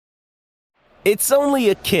It's only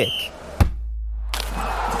a kick,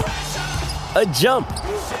 a jump,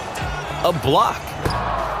 a block.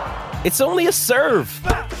 It's only a serve.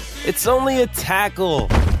 It's only a tackle,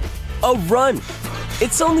 a run.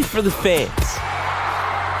 It's only for the fans.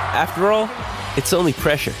 After all, it's only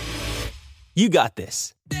pressure. You got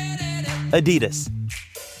this. Adidas.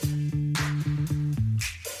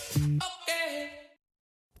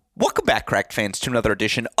 Welcome back, Cracked fans, to another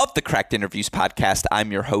edition of the Cracked Interviews podcast.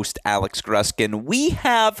 I'm your host, Alex Gruskin. We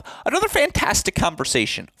have another fantastic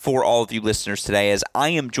conversation for all of you listeners today, as I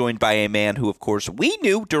am joined by a man who, of course, we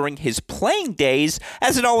knew during his playing days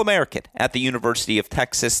as an All-American at the University of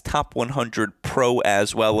Texas, top 100 pro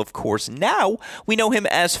as well, of course. Now, we know him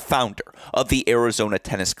as founder of the Arizona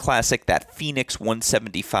Tennis Classic, that Phoenix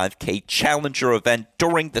 175K Challenger event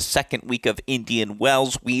during the second week of Indian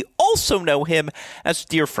Wells. We also know him as a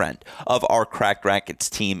dear friend of our Cracked Rackets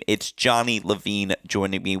team. It's Jonny Levine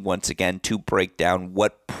joining me once again to break down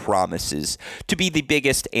what promises to be the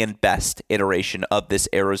biggest and best iteration of this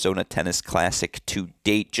Arizona Tennis Classic to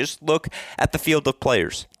date. Just look at the field of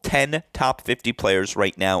players. 10 top 50 players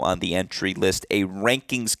right now on the entry list, a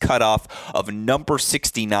rankings cutoff of number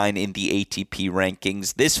 69 in the ATP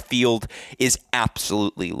rankings. This field is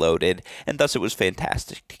absolutely loaded, and thus it was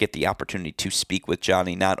fantastic to get the opportunity to speak with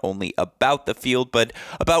Jonny not only about the field, but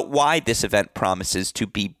about why this event promises to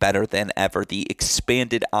be better than ever, the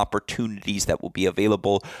expanded opportunities that will be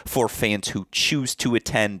available for fans who choose to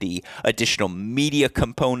attend, the additional media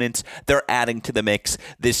components they're adding to the mix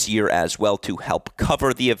this year as well to help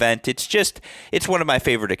cover the event. It's one of my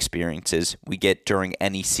favorite experiences we get during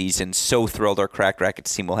any season. So thrilled our Cracked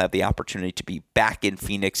Rackets team will have the opportunity to be back in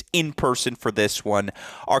Phoenix in person for this one.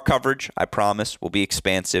 Our coverage, I promise, will be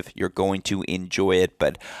expansive. You're going to enjoy it.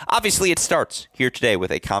 But obviously it starts here today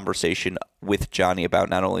with a conversation with Jonny about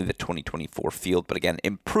not only the 2024 field, but again,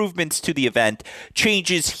 improvements to the event,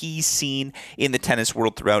 changes he's seen in the tennis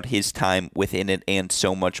world throughout his time within it, and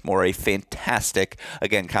so much more. A fantastic,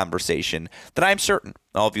 again, conversation that I'm certain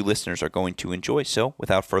all of you listeners are going to enjoy. So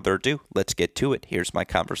without further ado, let's get to it. Here's my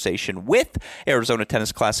conversation with Arizona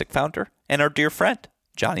Tennis Classic founder and our dear friend,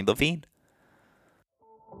 Jonny Levine.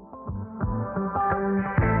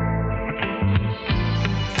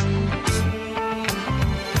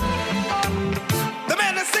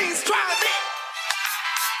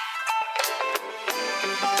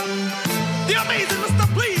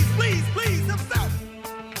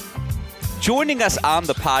 Joining us on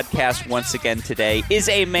the podcast once again today is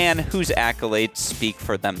a man whose accolades speak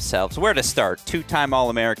for themselves. Where to start? Two-time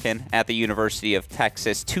All-American at the University of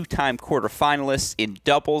Texas, two-time quarterfinalist in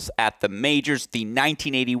doubles at the majors, the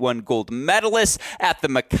 1981 gold medalist at the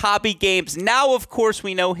Maccabi Games. Now, of course,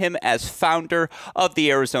 we know him as founder of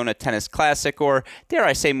the Arizona Tennis Classic, or dare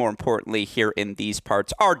I say more importantly here in these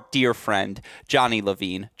parts, our dear friend, Jonny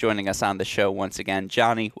Levine, joining us on the show once again.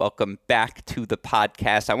 Jonny, welcome back to the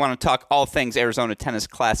podcast. I want to talk all things Arizona Tennis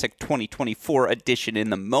Classic 2024 edition in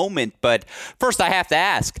the moment, but first I have to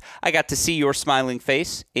ask, I got to see your smiling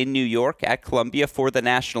face in New York at Columbia for the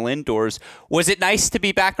National Indoors. Was it nice to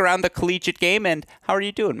be back around the collegiate game, and how are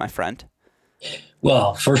you doing, my friend?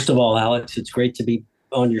 Well, first of all, Alex, it's great to be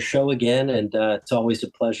on your show again, and it's always a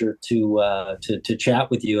pleasure to chat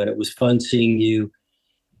with you, and it was fun seeing you,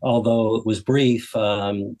 although it was brief,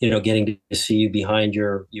 getting to see you behind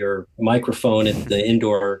your microphone at the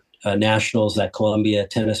indoor nationals at Columbia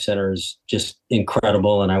Tennis Center is just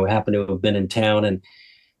incredible. And I happened to have been in town and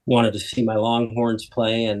wanted to see my Longhorns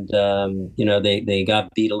play. And, they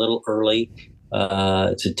got beat a little early.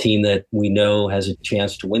 It's a team that we know has a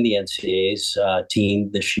chance to win the NCAA's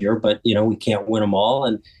team this year, but, we can't win them all.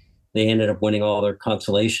 And they ended up winning all their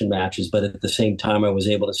consolation matches. But at the same time, I was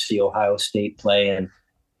able to see Ohio State play, and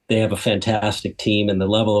they have a fantastic team, and the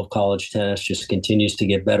level of college tennis just continues to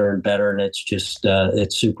get better and better. And it's just,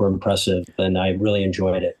 it's super impressive, and I really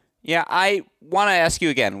enjoyed it. Yeah, I want to ask you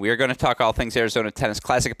again. We are going to talk all things Arizona Tennis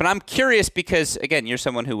Classic, but I'm curious because, again, you're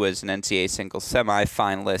someone who was an NCAA singles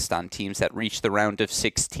semifinalist on teams that reached the round of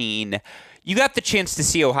 16. You got the chance to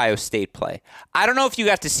see Ohio State play. I don't know if you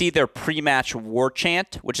got to see their pre-match war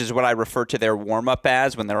chant, which is what I refer to their warm-up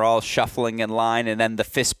as, when they're all shuffling in line and then the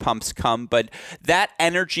fist pumps come. But that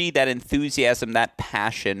energy, that enthusiasm, that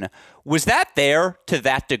passion, was that there to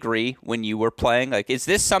that degree when you were playing? Like, is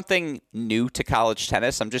this something new to college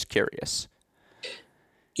tennis? I'm just curious.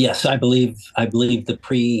 Yes, I believe the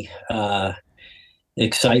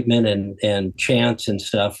excitement and chants and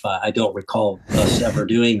stuff. I don't recall us ever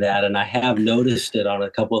doing that, and I have noticed it on a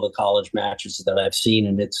couple of the college matches that I've seen,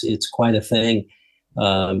 and it's quite a thing.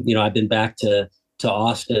 I've been back to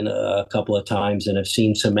Austin a couple of times, and I've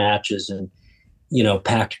seen some matches, and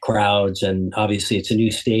packed crowds, and obviously it's a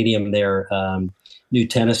new stadium there, new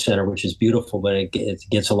tennis center, which is beautiful, but it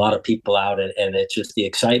gets a lot of people out, and it's just the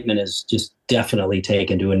excitement is just definitely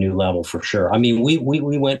taken to a new level for sure. I mean, we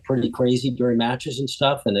went pretty crazy during matches and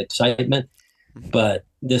stuff and excitement, but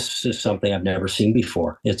this is something I've never seen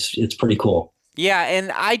before. It's pretty cool. Yeah,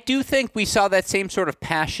 and I do think we saw that same sort of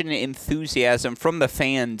passion and enthusiasm from the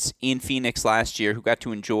fans in Phoenix last year who got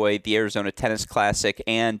to enjoy the Arizona Tennis Classic,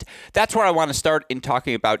 and that's where I want to start in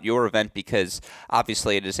talking about your event, because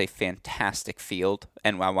obviously it is a fantastic field,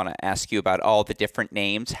 and I want to ask you about all the different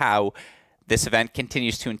names, how this event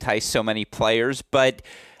continues to entice so many players, but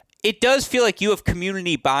it does feel like you have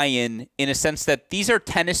community buy-in in a sense that these are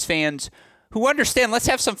tennis fans who understand, let's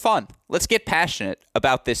have some fun. Let's get passionate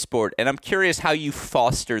about this sport. And I'm curious how you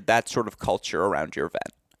fostered that sort of culture around your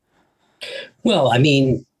event. Well, I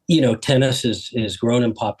mean, tennis is grown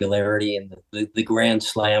in popularity, and the Grand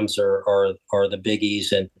Slams are the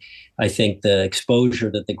biggies. And I think the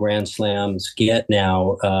exposure that the Grand Slams get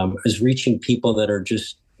now is reaching people that are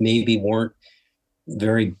just maybe weren't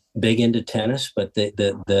very big into tennis, but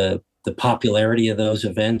the popularity of those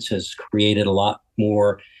events has created a lot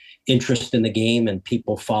more interest in the game and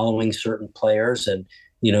people following certain players. And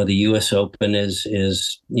the US Open is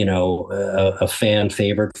a fan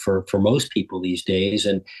favorite for most people these days,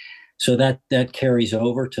 and so that carries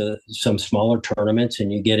over to some smaller tournaments,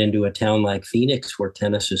 and you get into a town like Phoenix where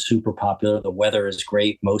tennis is super popular. The weather is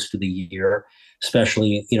great most of the year,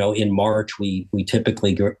 especially in March we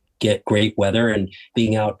typically get great weather, and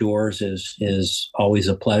being outdoors is always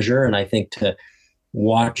a pleasure. And I think to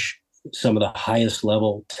watch some of the highest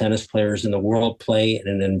level tennis players in the world play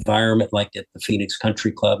in an environment like at the Phoenix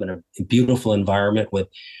Country Club, in a beautiful environment with,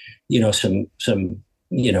 some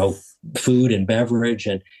food and beverage.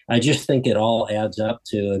 And I just think it all adds up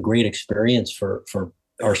to a great experience for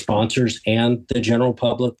our sponsors and the general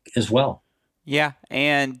public as well. Yeah,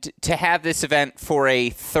 and to have this event for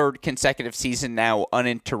a third consecutive season now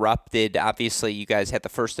uninterrupted, obviously you guys had the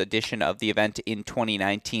first edition of the event in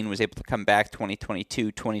 2019, was able to come back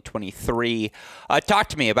 2022, 2023. Talk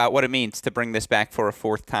to me about what it means to bring this back for a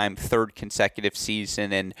fourth time, third consecutive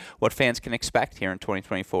season, and what fans can expect here in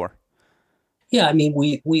 2024. Yeah, I mean,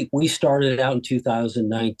 we started out in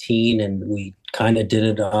 2019, and we kind of did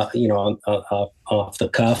it, off the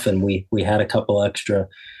cuff, and we had a couple extra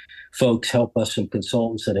folks help us, some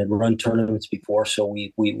consultants that had run tournaments before. So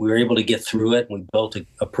we were able to get through it, and we built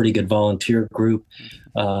a pretty good volunteer group.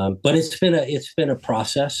 But it's been a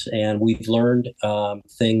process, and we've learned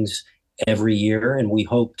things every year, and we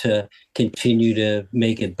hope to continue to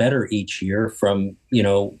make it better each year, from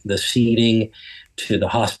the seating to the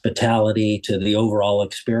hospitality to the overall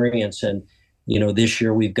experience. And this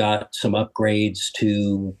year we've got some upgrades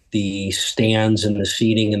to the stands and the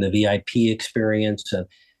seating and the VIP experience.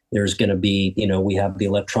 There's going to be, we have the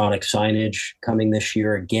electronic signage coming this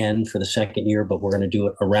year again for the second year, but we're going to do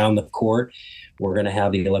it around the court. We're going to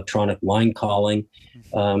have the electronic line calling.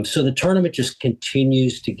 So the tournament just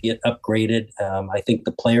continues to get upgraded. I think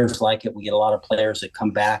the players like it. We get a lot of players that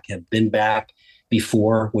come back, have been back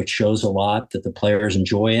before, which shows a lot that the players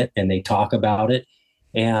enjoy it and they talk about it.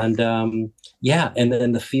 And and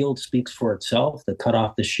then the field speaks for itself. The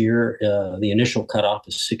cutoff this year, the initial cutoff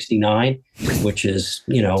is 69, which is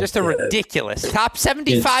just a ridiculous top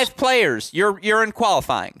 75 players. You're in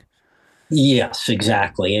qualifying. Yes,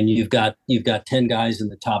 exactly. And you've got 10 guys in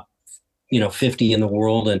the top 50 in the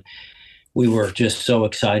world, and we were just so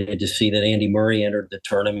excited to see that Andy Murray entered the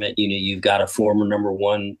tournament. You've got a former number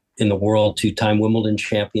one in the world, two-time Wimbledon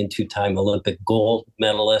champion, two-time Olympic gold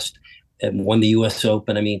medalist, and won the US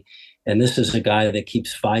Open. I mean, and this is a guy that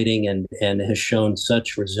keeps fighting and has shown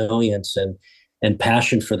such resilience and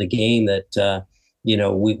passion for the game that,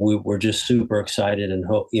 we're just super excited and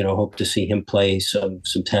hope to see him play some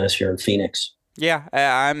tennis here in Phoenix. Yeah,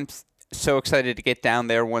 I'm so excited to get down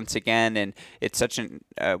there once again, and it's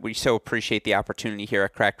we so appreciate the opportunity here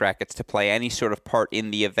at Cracked Racquets to play any sort of part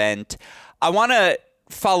in the event. I want to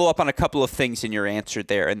follow up on a couple of things in your answer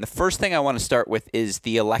there. And the first thing I want to start with is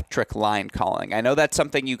the electric line calling. I know that's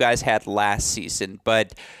something you guys had last season,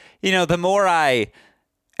 but, the more I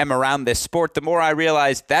am around this sport, the more I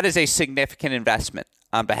realize that is a significant investment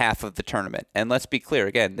on behalf of the tournament. And let's be clear,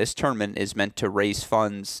 again, this tournament is meant to raise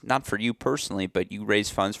funds, not for you personally, but you raise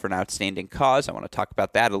funds for an outstanding cause. I want to talk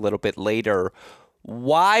about that a little bit later.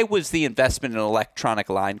 Why was the investment in electronic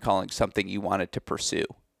line calling something you wanted to pursue?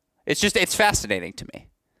 It's fascinating to me.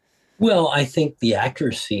 Well, I think the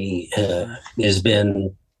accuracy has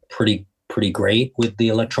been pretty great with the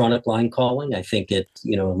electronic line calling. I think it,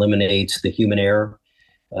 eliminates the human error.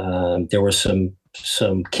 There were some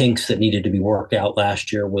some kinks that needed to be worked out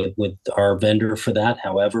last year with our vendor for that.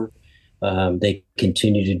 However, they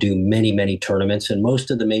continue to do many tournaments, and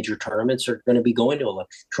most of the major tournaments are going to be going to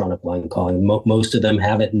electronic line calling. Most of them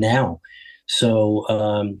have it now. So,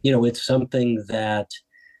 it's something that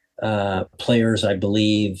players, I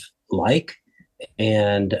believe, like.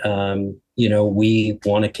 And, we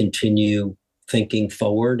want to continue thinking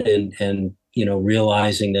forward and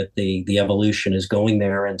realizing that the evolution is going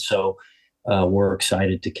there. And so we're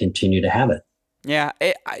excited to continue to have it. Yeah.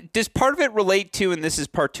 Does part of it relate to, and this is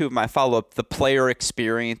part two of my follow-up, the player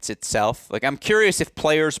experience itself? Like, I'm curious if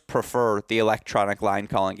players prefer the electronic line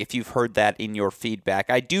calling, if you've heard that in your feedback.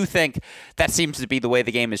 I do think that seems to be the way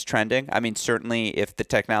the game is trending. I mean, certainly if the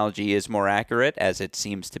technology is more accurate, as it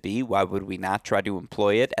seems to be, why would we not try to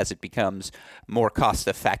employ it as it becomes more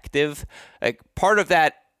cost-effective? Like, part of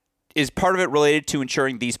it related to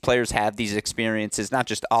ensuring these players have these experiences, not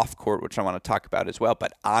just off court, which I want to talk about as well,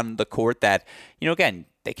 but on the court that, again,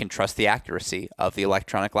 they can trust the accuracy of the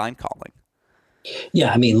electronic line calling?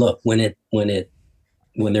 Yeah. I mean, look, when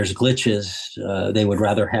there's glitches, they would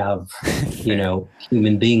rather have,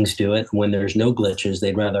 human beings do it. When there's no glitches,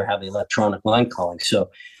 they'd rather have the electronic line calling. So,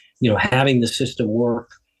 having the system work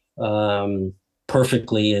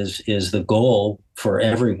perfectly is the goal for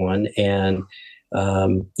everyone. And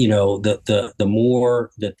the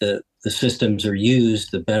more that the systems are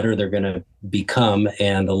used, the better they're going to become,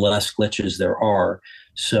 and the less glitches there are.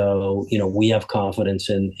 So, we have confidence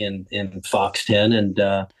in Fox 10, and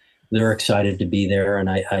they're excited to be there. And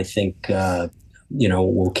I think,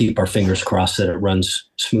 we'll keep our fingers crossed that it runs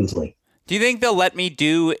smoothly. Do you think they'll let me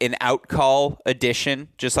do an out call edition,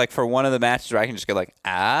 just like for one of the matches where I can just go like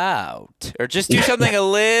out, or just do something a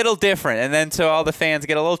little different, and then so all the fans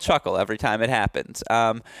get a little chuckle every time it happens?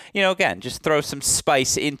 Again, just throw some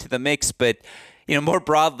spice into the mix. But more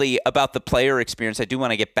broadly about the player experience, I do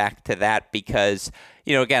want to get back to that because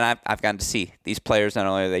again, I've gotten to see these players. Not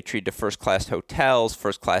only are they treated to first-class hotels,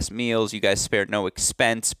 first-class meals, you guys spared no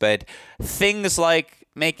expense, but things like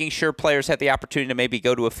making sure players have the opportunity to maybe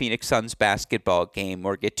go to a Phoenix Suns basketball game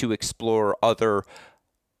or get to explore other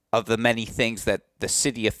of the many things that the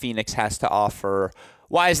city of Phoenix has to offer.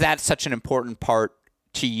 Why is that such an important part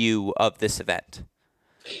to you of this event?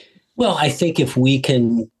 Well, I think if we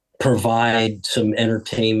can provide some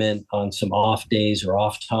entertainment on some off days or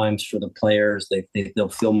off times for the players, they'll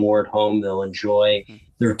feel more at home. They'll enjoy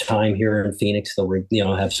their time here in Phoenix.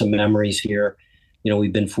 They'll have some memories here.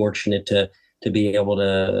 We've been fortunate to be able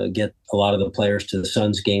to get a lot of the players to the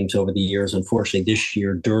Suns games over the years. Unfortunately, this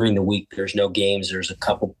year during the week, there's no games. There's a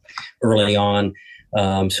couple early on.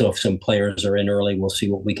 So if some players are in early, we'll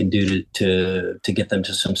see what we can do to get them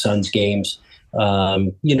to some Suns games.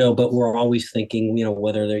 But we're always thinking,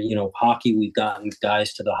 whether they're, hockey, we've gotten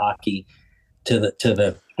guys to the hockey, to the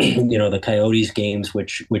the Coyotes games,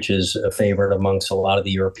 which is a favorite amongst a lot of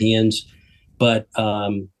the Europeans. But,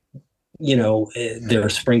 their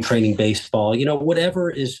spring training baseball,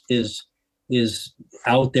 whatever is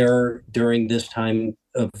out there during this time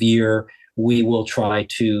of year, we will try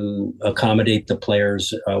to accommodate the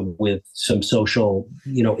players with some social,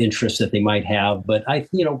 interests that they might have. But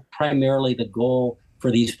primarily the goal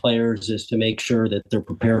for these players is to make sure that they're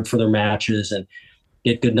prepared for their matches and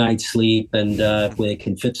get good night's sleep. And if they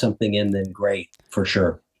can fit something in, then great, for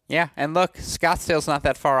sure. Yeah, and look, Scottsdale's not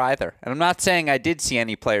that far either. And I'm not saying I did see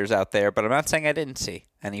any players out there, but I'm not saying I didn't see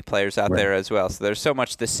any players out there as well. So there's so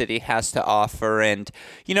much the city has to offer. And,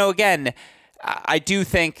 again, I do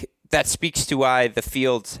think that speaks to why the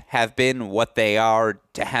fields have been what they are,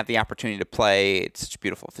 to have the opportunity to play. It's such a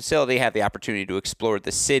beautiful facility, have the opportunity to explore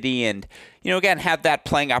the city, and, again, have that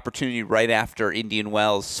playing opportunity right after Indian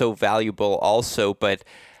Wells, so valuable also. But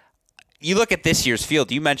you look at this year's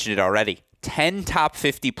field, you mentioned it already. 10 top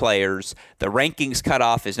 50 players. The rankings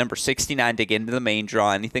cutoff is number 69 to get into the main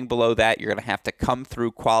draw. Anything below that, you're going to have to come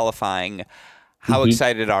through qualifying. How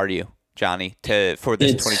excited are you, Jonny, for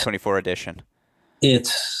this 2024 edition?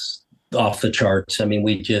 It's off the charts. I mean,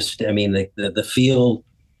 the field,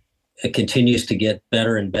 it continues to get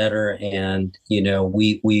better and better. And,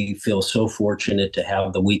 we feel so fortunate to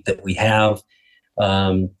have the week that we have.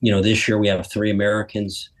 This year we have 3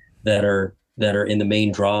 Americans that are in the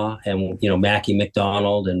main draw, and Mackie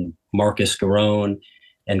McDonald and Marcus Garone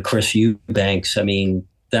and Chris Eubanks. I mean,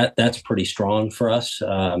 that's pretty strong for us.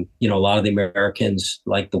 A lot of the Americans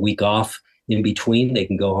like the week off in between. They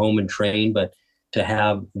can go home and train, but to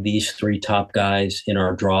have these 3 top guys in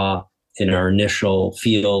our draw in our initial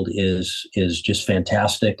field is just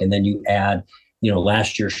fantastic. And then you add,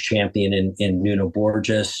 last year's champion in Nuno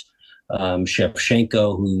Borges,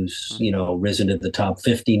 Shevchenko, who's risen to the top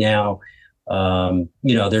 50 now.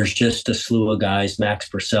 There's just a slew of guys. Max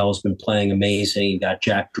Purcell's been playing amazing. You got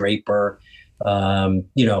Jack Draper. A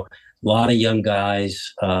lot of young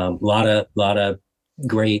guys, lot of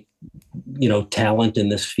great, talent in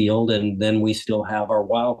this field. And then we still have our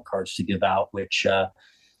wild cards to give out, which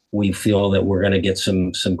we feel that we're going to get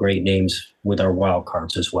some great names with our wild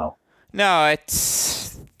cards as well. No,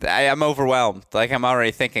 I'm overwhelmed. Like, I'm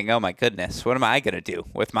already thinking, oh my goodness, what am I going to do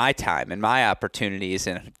with my time and my opportunities?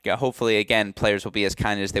 And hopefully, again, players will be as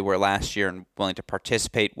kind as they were last year and willing to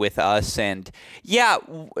participate with us. And yeah,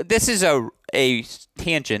 this is a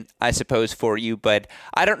tangent, I suppose, for you, but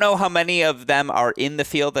I don't know how many of them are in the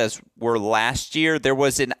field as were last year. There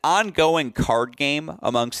was an ongoing card game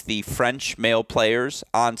amongst the French male players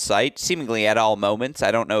on site, seemingly at all moments.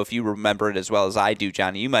 I don't know if you remember it as well as I do,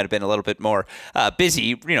 Johnny. You might have been a little bit more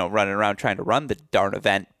busy, running around trying to run the darn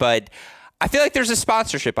event, but I feel like there's a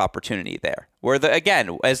sponsorship opportunity there where,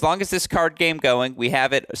 again, as long as this card game going, we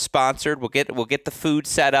have it sponsored. We'll get the food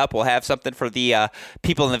set up. We'll have something for the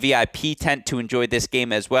people in the VIP tent to enjoy this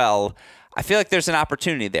game as well. I feel like there's an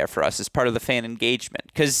opportunity there for us as part of the fan engagement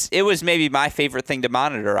because it was maybe my favorite thing to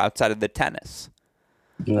monitor outside of the tennis.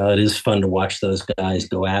 It is fun to watch those guys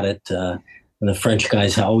go at it. And the French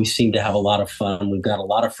guys always seem to have a lot of fun. We've got a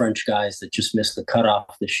lot of French guys that just missed the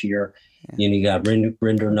cutoff this year. You got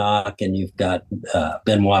Rinderknach, and you've got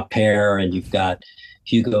Benoit Paire, and you've got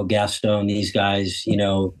Hugo Gaston. These guys,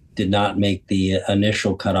 did not make the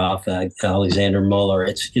initial cutoff. Alexander Muller.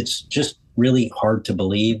 It's just really hard to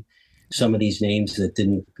believe some of these names that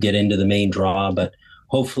didn't get into the main draw, but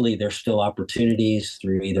hopefully there's still opportunities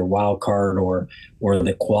through either wild card or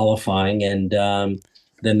the qualifying, and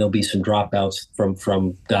then there'll be some dropouts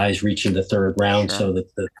from guys reaching the third round, so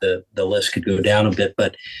that the list could go down a bit.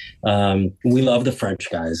 But we love the French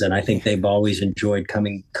guys, and I think they've always enjoyed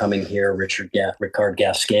coming here. Ricard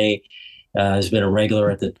Gasquet has been a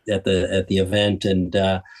regular at the event,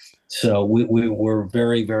 and so we're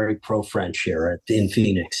very, very pro French here in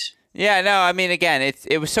Phoenix. Yeah, no, I mean, again,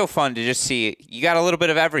 it was so fun to just see. You got a little bit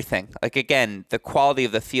of everything. Like, again, the quality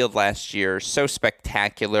of the field last year, so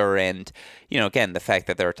spectacular. And, again, the fact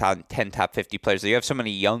that there are 10 top 50 players. You have so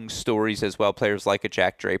many young stories as well, players like a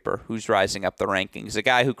Jack Draper, who's rising up the rankings. A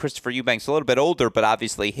guy who, Christopher Eubanks, a little bit older, but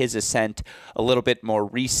obviously his ascent a little bit more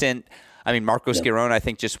recent. I mean, Marcos Giron, I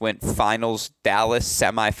think, just went finals, Dallas,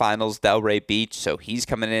 semifinals, Delray Beach. So he's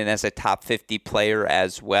coming in as a top 50 player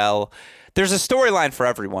as well. There's a storyline for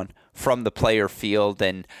everyone from the player field.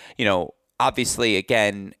 And, obviously,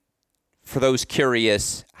 again, for those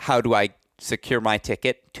curious, how do I secure my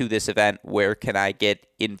ticket to this event? Where can I get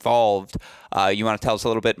involved? You want to tell us a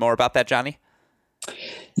little bit more about that, Johnny?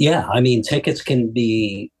 Yeah, I mean, tickets can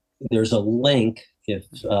be, there's a link if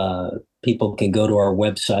people can go to our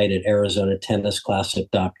website at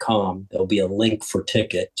arizonatennisclassic.com. There'll be a link for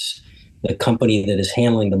tickets. The company that is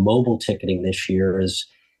handling the mobile ticketing this year is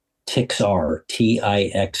Tixr,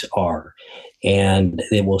 Tixr, and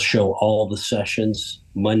they will show all the sessions.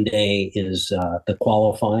 Monday is the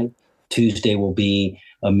qualifying. Tuesday will be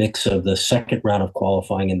a mix of the second round of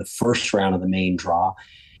qualifying and the first round of the main draw.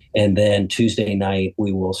 And then Tuesday night,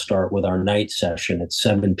 we will start with our night session at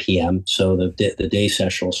 7 p.m. So the day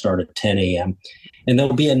session will start at 10 a.m. And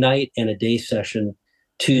there'll be a night and a day session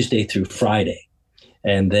Tuesday through Friday.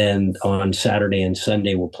 And then on Saturday and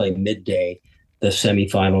Sunday, we'll play midday, the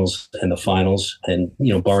semifinals and the finals, and,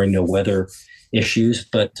 barring no weather issues.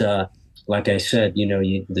 But like I said,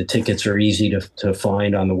 the tickets are easy to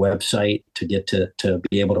find on the website to get to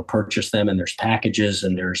be able to purchase them. And there's packages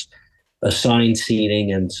and there's assigned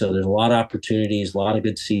seating. And so there's a lot of opportunities, a lot of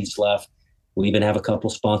good seats left. We even have a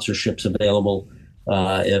couple sponsorships available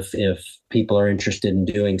if people are interested in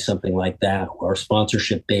doing something like that. Our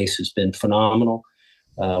sponsorship base has been phenomenal.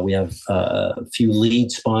 We have a few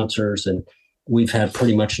lead sponsors, and we've had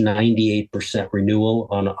pretty much 98% renewal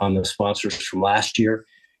on the sponsors from last year,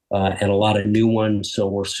 and a lot of new ones. So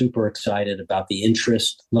we're super excited about the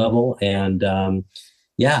interest level. And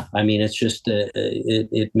it's just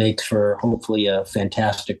it makes for hopefully a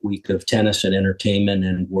fantastic week of tennis and entertainment,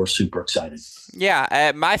 and we're super excited.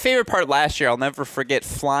 Yeah, my favorite part last year, I'll never forget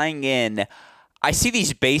flying in. I see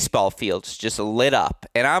these baseball fields just lit up,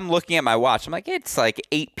 and I'm looking at my watch. I'm like, it's like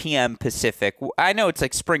 8 p.m. Pacific. I know it's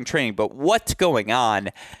like spring training, but what's going on?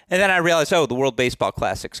 And then I realized, the World Baseball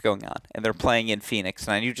Classic's going on, and they're playing in Phoenix.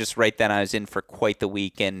 And I knew just right then I was in for quite the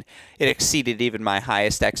week, and it exceeded even my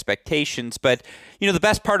highest expectations. But, the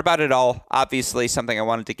best part about it all, obviously something I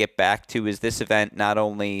wanted to get back to, is this event not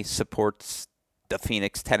only supports the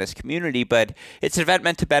Phoenix tennis community, but it's an event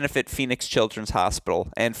meant to benefit Phoenix Children's Hospital.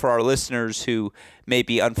 And for our listeners who may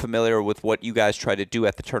be unfamiliar with what you guys try to do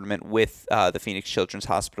at the tournament with the Phoenix Children's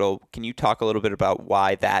Hospital, can you talk a little bit about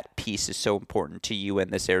why that piece is so important to you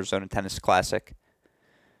in this Arizona Tennis Classic?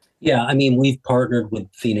 Yeah, I mean, we've partnered with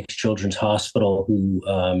Phoenix Children's Hospital, who,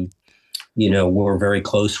 we're very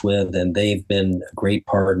close with, and they've been a great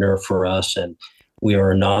partner for us. And we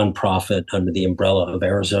are a nonprofit under the umbrella of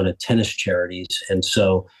Arizona Tennis Charities. And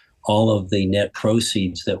so all of the net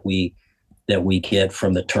proceeds that we get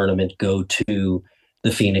from the tournament go to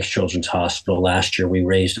the Phoenix Children's Hospital. Last year, we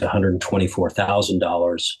raised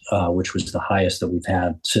 $124,000, which was the highest that we've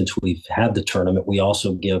had since we've had the tournament. We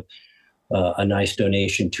also give a nice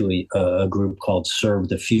donation to a group called Serve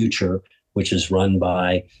the Future, which is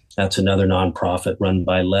that's another nonprofit run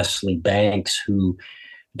by Leslie Banks, who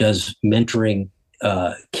does mentoring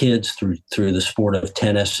kids through the sport of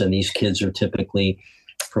tennis. And these kids are typically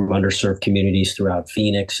from underserved communities throughout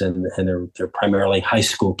Phoenix, and they're primarily high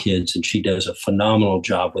school kids, and she does a phenomenal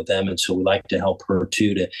job with them. And so we like to help her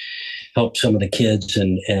too, to help some of the kids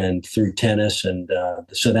and through tennis. And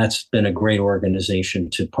so that's been a great organization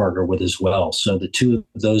to partner with as well. So the two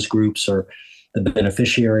of those groups are the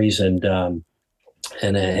beneficiaries, and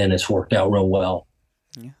it's worked out real well.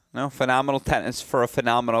 Yeah. No, phenomenal tennis for a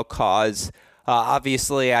phenomenal cause.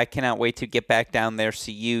 Obviously, I cannot wait to get back down there,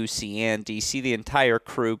 see you, see Andy, see the entire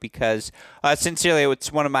crew, because sincerely, it's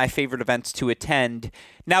one of my favorite events to attend.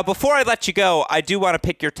 Now, before I let you go, I do want to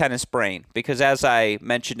pick your tennis brain, because as I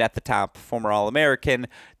mentioned at the top, former All-American,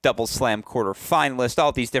 double slam quarterfinalist,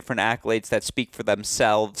 all these different accolades that speak for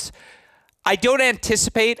themselves. I don't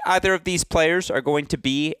anticipate either of these players are going to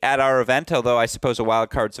be at our event, although I suppose a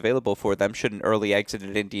wild card's available for them should an early exit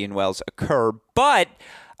at Indian Wells occur. But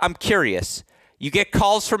I'm curious. You get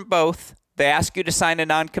calls from both. They ask you to sign a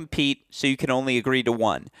non-compete, so you can only agree to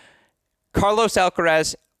one. Carlos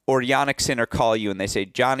Alcaraz or Jannik Sinner call you and they say,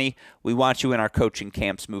 Johnny, we want you in our coaching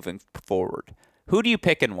camps moving forward. Who do you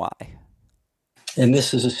pick and why? And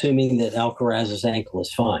this is assuming that Alcaraz's ankle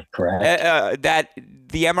is fine, correct? That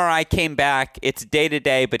the MRI came back. It's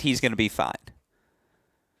day-to-day, but he's going to be fine.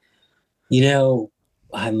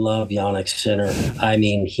 I love Jannik Sinner. I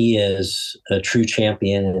mean, he is a true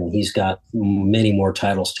champion, and he's got many more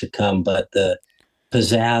titles to come. But the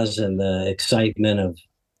pizzazz and the excitement of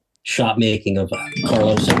shot making of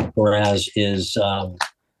Carlos Alcaraz is,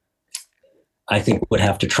 I think, would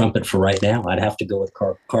have to trump it for right now. I'd have to go with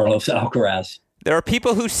Carlos Alcaraz. There are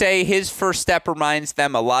people who say his first step reminds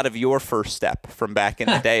them a lot of your first step from back in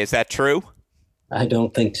the day. Is that true? I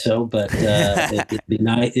don't think so, but it'd be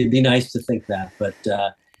nice. It'd be nice to think that. But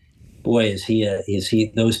boy, is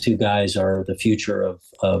he? Those two guys are the future of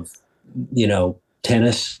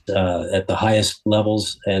tennis at the highest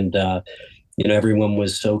levels. And everyone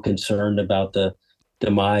was so concerned about the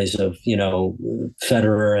demise of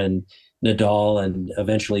Federer and Nadal and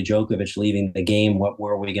eventually Djokovic leaving the game.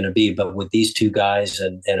 Where are we going to be? But with these two guys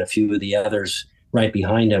and a few of the others right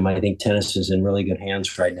behind him, I think tennis is in really good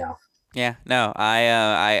hands right now. Yeah, no,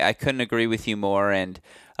 I couldn't agree with you more, and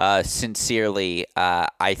sincerely,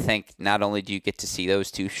 I think not only do you get to see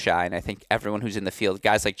those two shine, I think everyone who's in the field,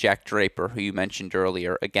 guys like Jack Draper, who you mentioned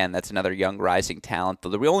earlier, again, that's another young rising talent.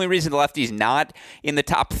 The only reason the lefty's not in the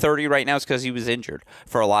top 30 right now is because he was injured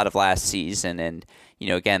for a lot of last season, and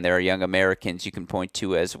again, there are young Americans you can point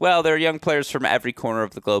to as well. There are young players from every corner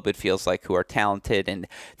of the globe, it feels like, who are talented. And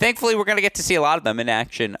thankfully, we're going to get to see a lot of them in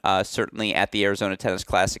action, certainly at the Arizona Tennis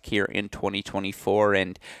Classic here in 2024.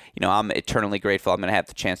 And, I'm eternally grateful I'm going to have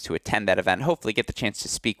the chance to attend that event, hopefully get the chance to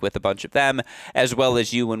speak with a bunch of them, as well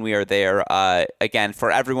as you when we are there. Again,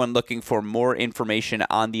 for everyone looking for more information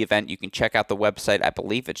on the event, you can check out the website. I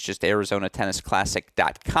believe it's just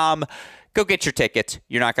ArizonaTennisClassic.com. Go get your tickets.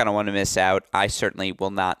 You're not going to want to miss out. I certainly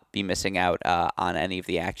will not be missing out on any of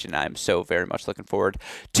the action. I'm so very much looking forward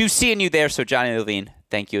to seeing you there. So, Jonny Levine,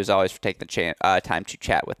 thank you as always for taking the time to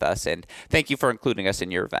chat with us, and thank you for including us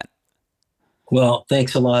in your event. Well,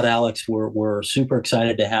 thanks a lot, Alex. We're super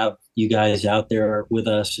excited to have you guys out there with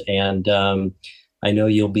us, and I know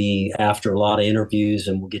you'll be after a lot of interviews,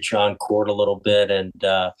 and we'll get you on court a little bit, and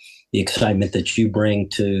the excitement that you bring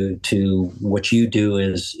to what you do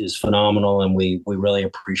is phenomenal, and we really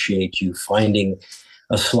appreciate you finding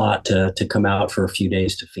a slot to come out for a few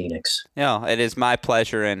days to Phoenix. No, it is my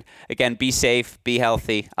pleasure, and again, be safe, be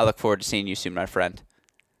healthy. I look forward to seeing you soon, my friend.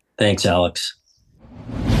 Thanks, Alex.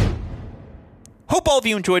 Hope all of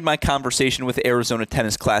you enjoyed my conversation with Arizona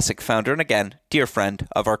Tennis Classic founder and, again, dear friend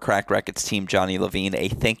of our Cracked Racquets team, Jonny Levine. A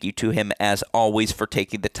thank you to him, as always, for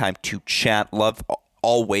taking the time to chat. Love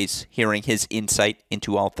always hearing his insight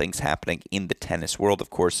into all things happening in the tennis world. Of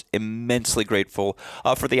course, immensely grateful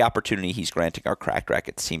for the opportunity he's granting our Cracked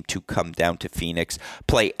Racquets team to come down to Phoenix,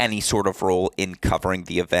 play any sort of role in covering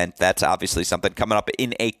the event. That's obviously something coming up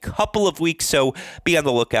in a couple of weeks, so be on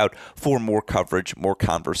the lookout for more coverage, more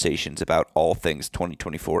conversations about all things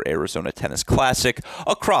 2024 Arizona Tennis Classic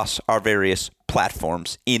across our various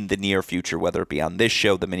platforms in the near future, whether it be on this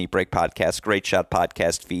show, the Mini Break Podcast, Great Shot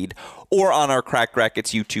Podcast feed, or on our Cracked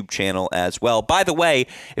Racquets YouTube channel as well. By the way,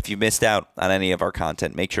 if you missed out on any of our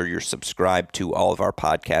content, make sure you're subscribed to all of our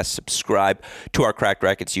podcasts. Subscribe to our Cracked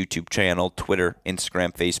Racquets YouTube channel, Twitter,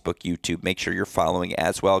 Instagram, Facebook, YouTube. Make sure you're following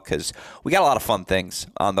as well, because we got a lot of fun things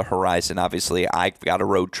on the horizon. Obviously, I've got a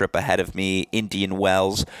road trip ahead of me, Indian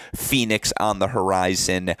Wells, Phoenix on the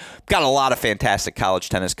horizon. Got a lot of fantastic college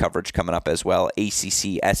tennis coverage coming up as well.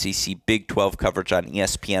 ACC, SEC, Big 12 coverage on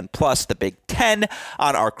ESPN, plus the Big 10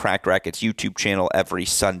 on our Cracked Racquets YouTube channel every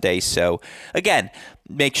Sunday. So, again,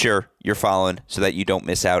 make sure you're following so that you don't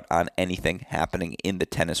miss out on anything happening in the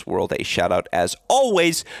tennis world. A shout out, as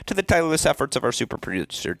always, to the tireless efforts of our super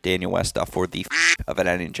producer, Daniel Westoff, for the of an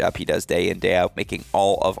editing job he does day in, day out, making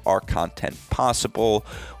all of our content possible.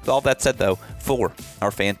 With all that said, though, for our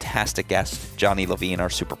fantastic guest, Jonny Levine, our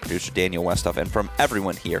super producer, Daniel Westoff, and from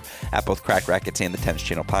everyone here at both Cracked Racquets and the Tennis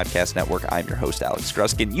Channel Podcast Network, I'm your host, Alex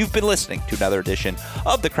Gruskin. You've been listening to another edition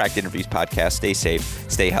of the Cracked Interviews Podcast. Stay safe,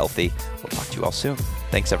 stay healthy. We'll talk to you all soon.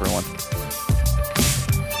 Thanks, everyone.